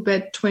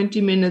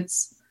 20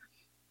 minutes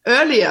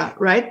earlier,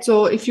 right?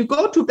 So if you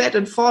go to bed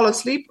and fall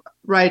asleep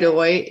right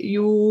away,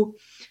 you'd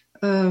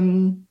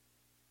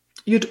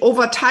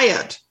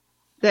overtired.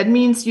 That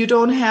means you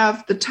don't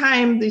have the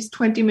time, these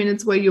 20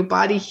 minutes where your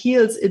body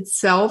heals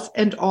itself.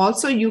 And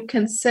also you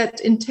can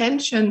set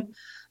intention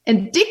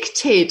and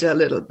dictate a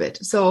little bit.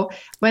 So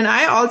when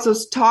I also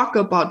talk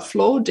about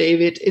flow,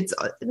 David, it's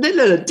a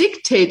little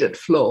dictated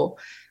flow,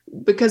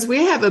 because we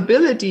have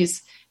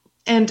abilities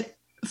and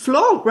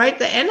flow, right?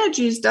 The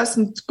energies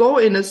doesn't go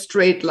in a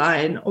straight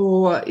line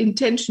or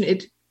intention.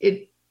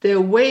 There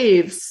are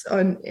waves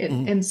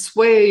and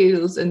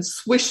swales and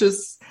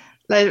swishes,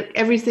 like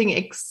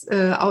everything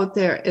out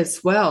there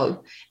as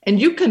well. And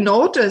you can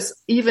notice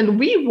even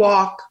we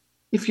walk.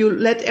 If you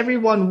let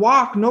everyone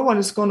walk, no one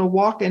is going to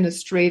walk in a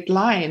straight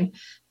line,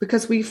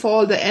 because we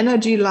follow the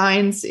energy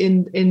lines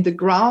in the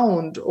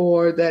ground,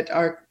 or that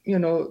are,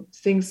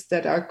 things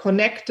that are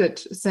connected,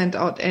 send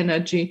out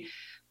energy,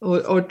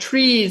 or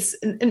trees.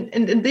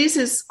 And this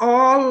is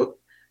all,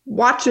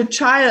 watch a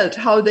child,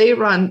 how they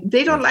run.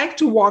 They don't like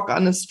to walk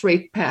on a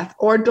straight path,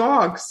 or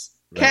dogs,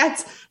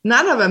 cats,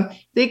 none of them.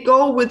 They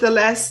go with the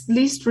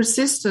least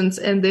resistance,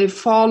 and they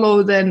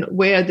follow then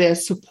where they're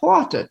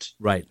supported.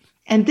 Right.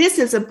 And this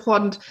is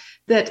important,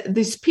 that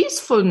this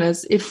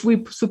peacefulness, if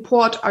we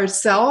support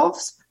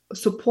ourselves,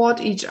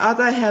 support each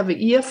other, have an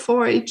ear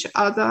for each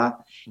other,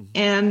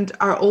 and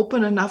are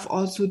open enough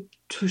also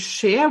to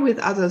share with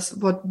others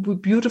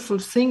what beautiful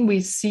thing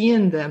we see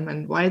in them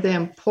and why they're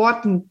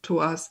important to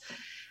us.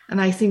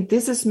 And I think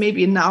this is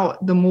maybe now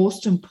the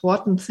most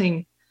important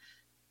thing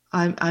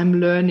I'm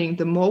learning.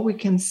 The more we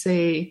can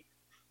say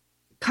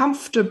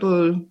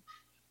comforting,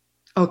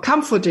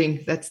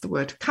 that's the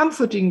word,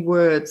 comforting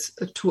words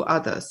to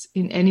others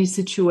in any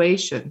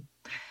situation,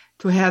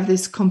 to have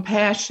this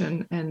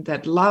compassion and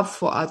that love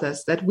for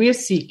others that we're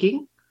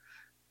seeking.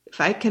 If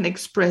I can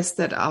express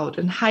that out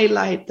and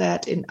highlight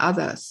that in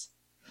others,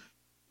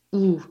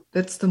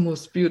 that's the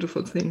most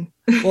beautiful thing.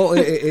 Well,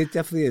 it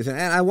definitely is.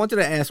 And I wanted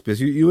to ask,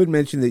 because you had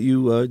mentioned that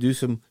you do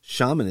some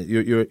shaman.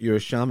 You're a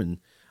shaman.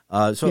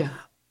 How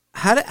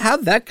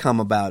did that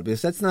come about?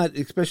 Because that's not,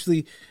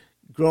 especially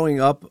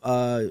growing up,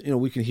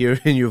 we can hear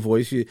in your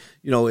voice, in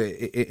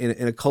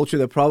a culture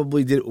that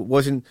probably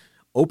wasn't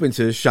open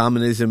to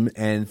shamanism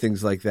and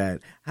things like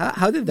that.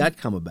 How did that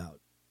come about?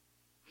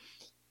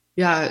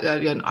 Yeah,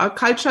 in our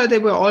culture, they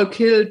were all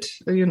killed,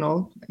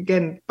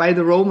 again, by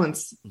the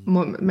Romans,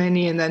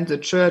 many, and then the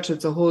church.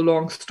 It's a whole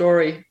long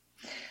story.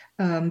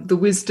 The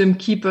wisdom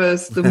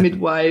keepers, the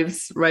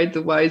midwives, right,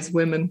 the wise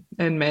women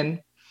and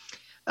men.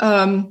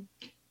 A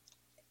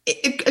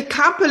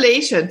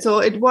compilation. So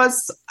it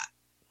was,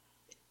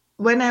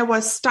 when I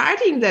was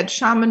starting that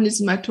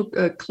shamanism, I took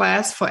a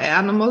class for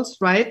animals,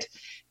 right?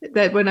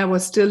 That when I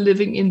was still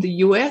living in the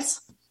US.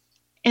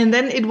 And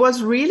then it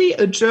was really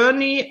a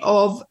journey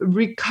of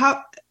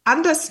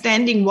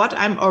understanding what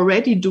I'm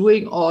already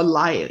doing all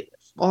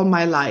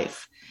my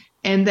life.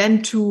 And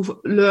then to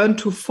learn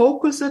to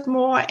focus it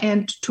more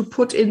and to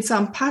put in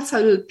some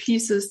puzzle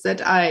pieces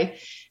that I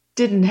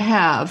didn't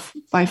have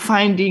by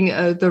finding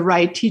the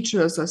right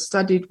teachers. I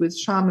studied with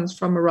shamans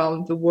from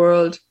around the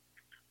world.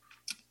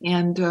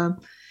 And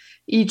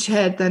each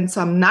had then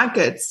some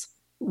nuggets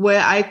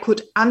where I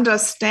could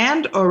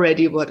understand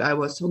already what I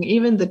was doing.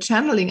 Even the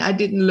channeling, I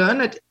didn't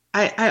learn it.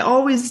 I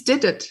always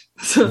did it.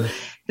 So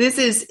this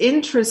is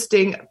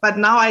interesting, but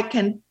now I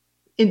can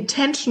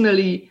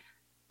intentionally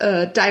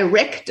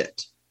direct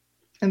it.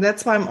 And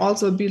that's why I'm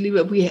also a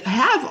believer. We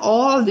have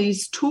all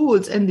these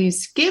tools and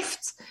these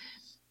gifts,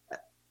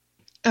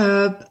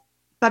 but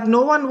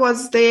no one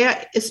was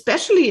there,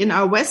 especially in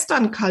our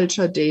Western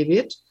culture,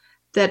 David,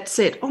 that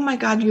said, oh my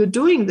God, you're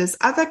doing this.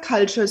 Other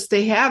cultures,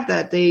 they have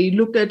that. They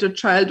look at a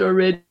child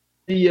already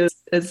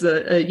as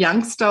a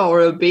youngster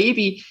or a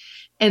baby,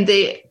 and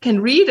they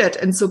can read it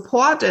and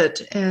support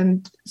it.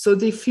 And so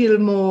they feel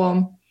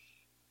more,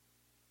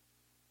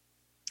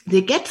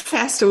 they get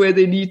faster where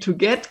they need to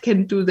get,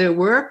 can do their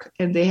work,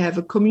 and they have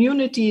a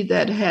community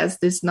that has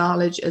this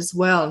knowledge as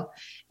well.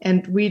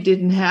 And we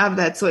didn't have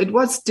that. So it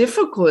was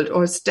difficult,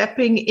 or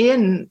stepping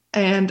in.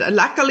 And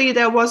luckily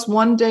there was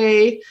one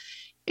day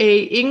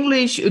a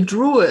English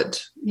druid.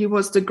 He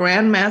was the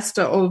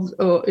grandmaster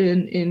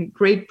in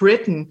Great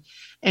Britain,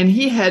 and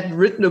he had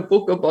written a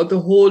book about the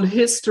whole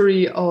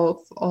history of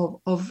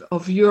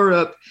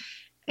Europe,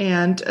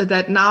 and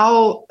that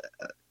now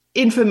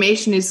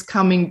information is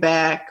coming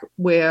back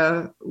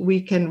where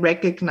we can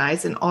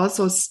recognize and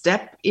also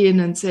step in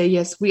and say,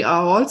 yes, we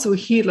are also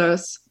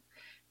healers.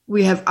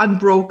 We have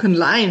unbroken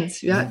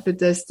lines, but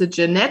there's the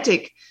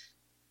genetic,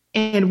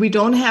 and we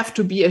don't have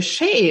to be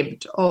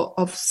ashamed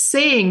of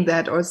saying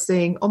that or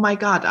saying, oh my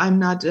God, I'm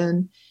not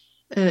an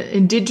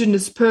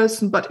indigenous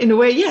person. But in a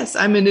way, yes,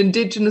 I'm an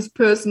indigenous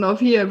person of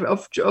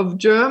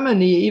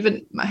Germany,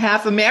 even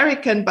half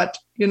American, but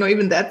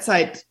even that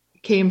side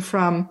came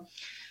from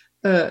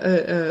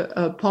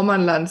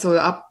Pommerland, so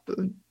up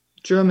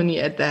Germany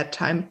at that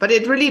time. But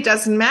it really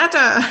doesn't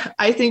matter,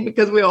 I think,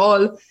 because we're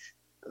all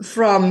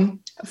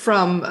from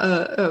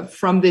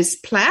this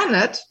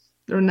planet,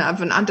 don't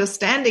have an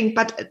understanding.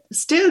 But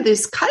still,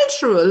 these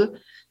cultural,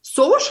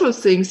 social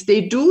things,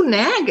 they do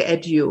nag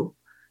at you,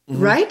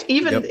 right?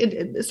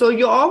 Even so,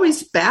 you're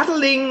always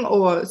battling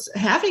or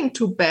having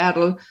to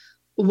battle.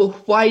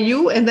 Why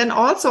you? And then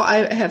also,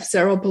 I have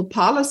cerebral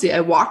palsy.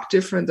 I walk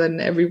different than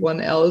everyone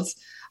else.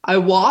 I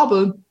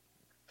wobble.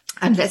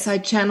 Unless I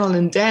channel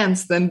and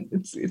dance, then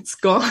it's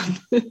gone.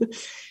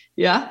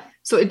 Yeah.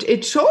 So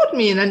it showed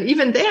me. And then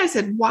even there I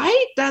said,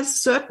 why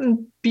does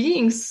certain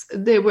beings,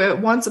 they were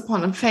once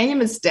upon a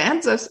famous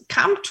dancers,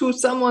 come to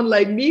someone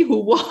like me who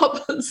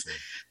wobbles?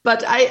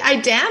 But I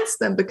dance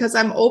them because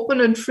I'm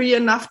open and free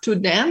enough to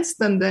dance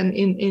them then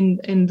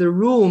in the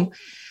room.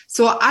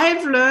 So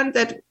I've learned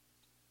that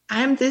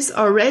I'm this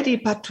already,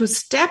 but to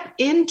step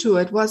into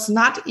it was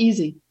not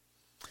easy.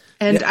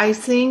 And I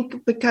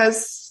think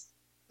because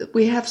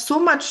we have so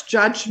much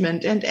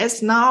judgment, and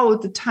as now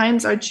the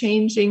times are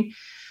changing,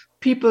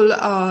 people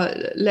are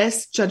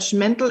less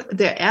judgmental.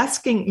 They're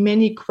asking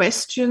many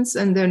questions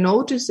and they're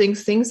noticing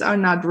things are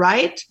not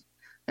right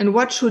and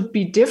what should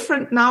be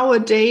different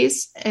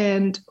nowadays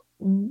and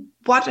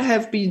what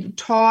have been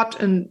taught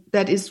and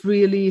that is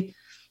really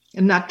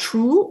not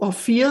true or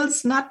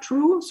feels not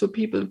true. So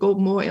people go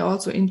more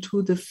also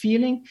into the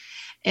feeling.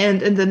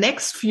 And in the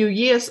next few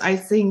years, I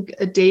think,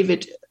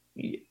 David,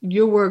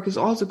 your work is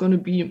also going to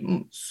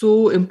be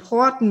so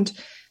important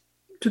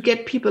to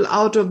get people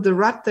out of the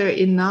rut they're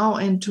in now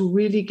and to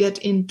really get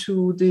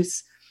into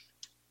this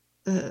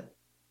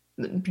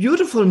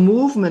beautiful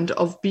movement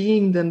of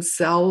being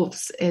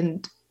themselves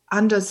and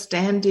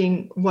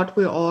understanding what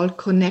we're all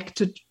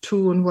connected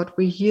to and what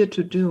we're here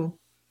to do.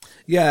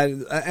 Yeah,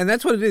 and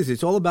that's what it is.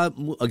 It's all about,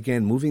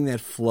 again, moving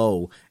that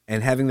flow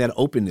and having that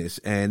openness.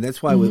 And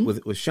that's why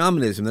with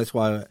shamanism, that's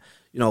why,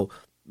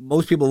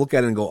 most people look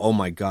at it and go, oh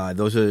my God,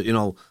 those are,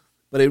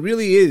 but it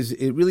really is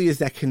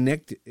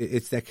that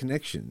it's that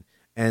connection.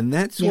 And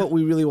that's what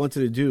we really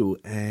wanted to do.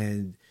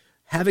 And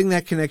having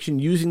that connection,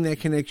 using that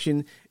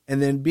connection,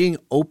 and then being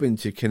open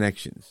to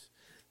connections.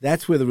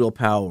 That's where the real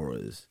power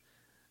is.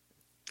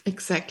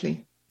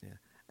 Exactly. Yeah.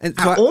 And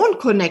our own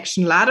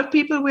connection. A lot of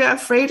people, we are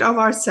afraid of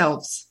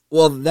ourselves.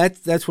 Well,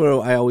 that's where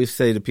I always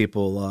say to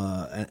people,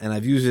 and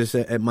I've used this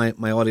at my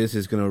audience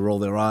is going to roll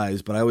their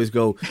eyes, but I always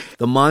go,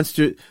 the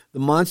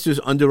monsters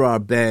under our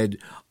bed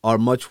are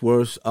not much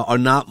worse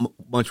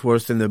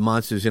than the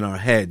monsters in our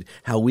head.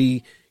 How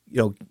we,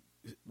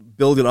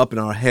 build it up in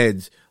our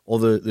heads, all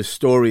the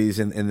stories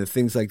and the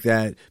things like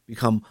that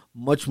become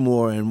much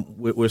more, and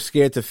we're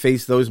scared to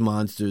face those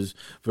monsters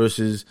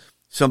versus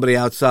somebody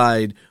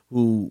outside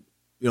who,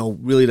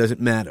 really doesn't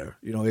matter.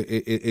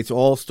 It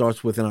all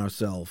starts within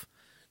ourselves.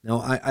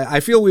 Now,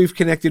 I feel we've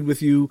connected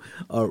with you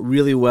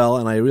really well,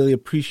 and I really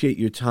appreciate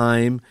your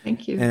time.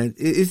 Thank you. And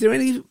is there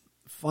any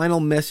final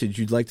message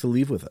you'd like to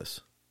leave with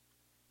us?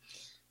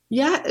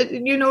 Yeah,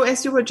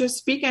 as you were just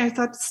speaking, I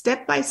thought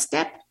step by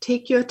step,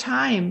 take your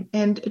time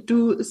and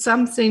do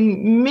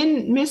something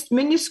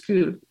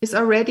minuscule is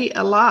already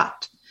a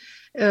lot.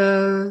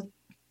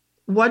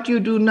 What you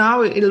do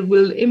now, it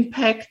will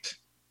impact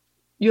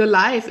your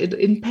life. It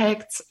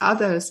impacts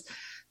others.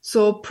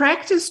 So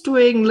practice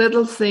doing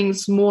little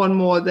things more and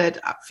more that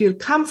feel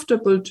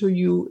comfortable to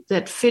you,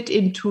 that fit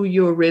into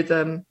your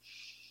rhythm,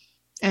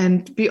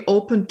 and be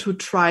open to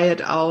try it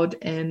out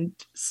and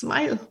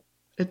smile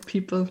at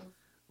people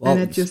and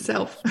at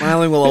yourself.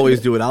 Smiling will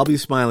always do it. I'll be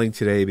smiling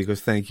today because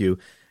thank you.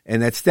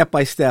 And that step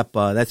by step,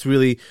 that's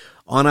really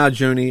on our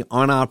journey,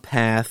 on our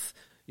path,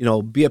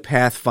 be a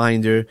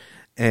pathfinder,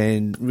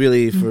 and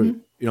really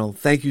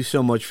thank you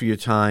so much for your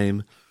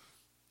time.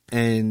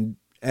 And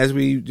as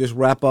we just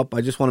wrap up, I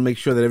just want to make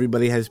sure that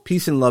everybody has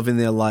peace and love in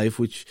their life,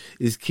 which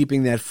is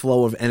keeping that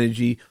flow of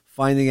energy,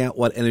 finding out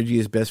what energy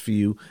is best for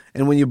you.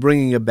 And when you're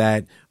bringing a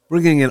bat,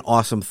 bringing an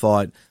awesome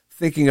thought,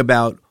 thinking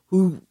about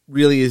who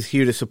really is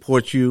here to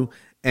support you.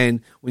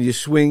 And when you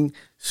swing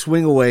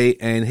away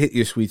and hit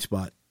your sweet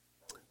spot.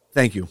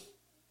 Thank you.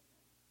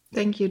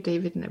 Thank you,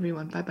 David, and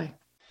everyone. Bye-bye.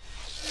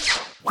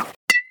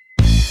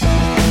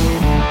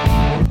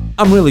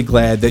 I'm really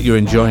glad that you're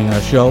enjoying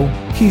our show.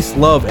 Peace,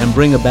 Love, and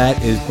Bring a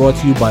Bat is brought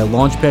to you by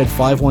Launchpad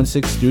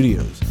 516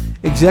 Studios.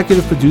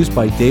 Executive produced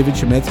by David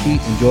Chemetsky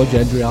and George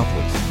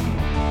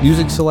Andriopoulos.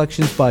 Music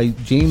selections by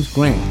James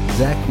Grant,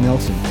 Zach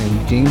Nelson,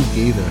 and James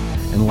Gaither,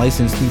 and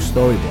licensed through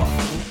Storyblock.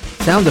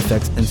 Sound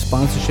effects and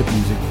sponsorship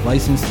music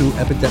licensed through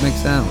Epidemic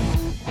Sound.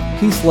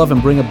 Peace, Love,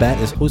 and Bring a Bat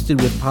is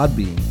hosted with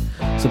Podbean.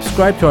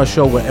 Subscribe to our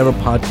show wherever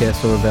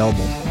podcasts are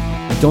available.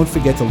 And don't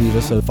forget to leave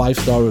us a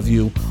 5-star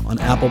review on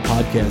Apple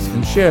Podcasts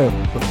and share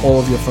with all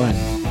of your friends.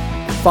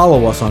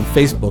 Follow us on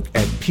Facebook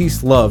at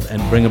Peace, Love,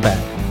 and Bring a Bat.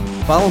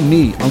 Follow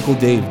me, Uncle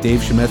Dave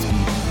Shemetsky,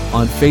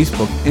 on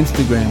Facebook,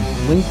 Instagram,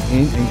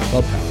 LinkedIn, and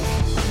Clubhouse.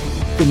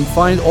 You can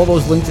find all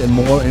those links and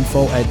more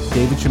info at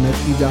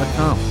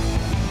davidchemetsky.com.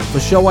 For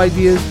show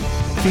ideas,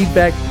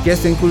 feedback,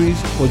 guest inquiries,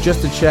 or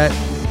just to chat,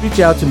 reach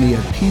out to me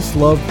at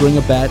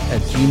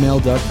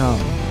peacelovebringabat@gmail.com.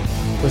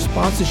 For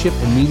sponsorship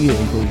and media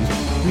inquiries,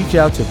 reach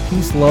out to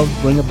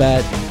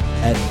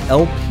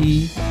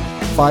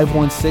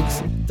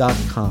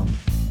peacelovebringabat@lp516.com.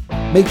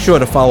 Make sure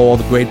to follow all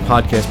the great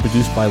podcasts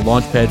produced by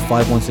Launchpad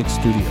 516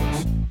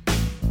 Studios.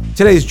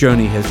 Today's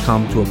journey has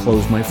come to a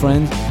close, my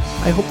friends.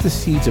 I hope the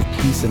seeds of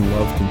peace and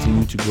love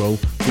continue to grow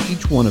for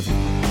each one of you.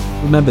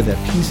 Remember that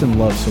peace and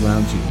love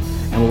surrounds you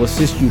and will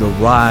assist you to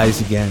rise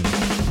again.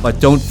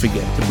 But don't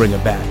forget to bring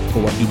it back for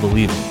what you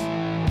believe in.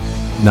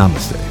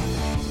 Namaste.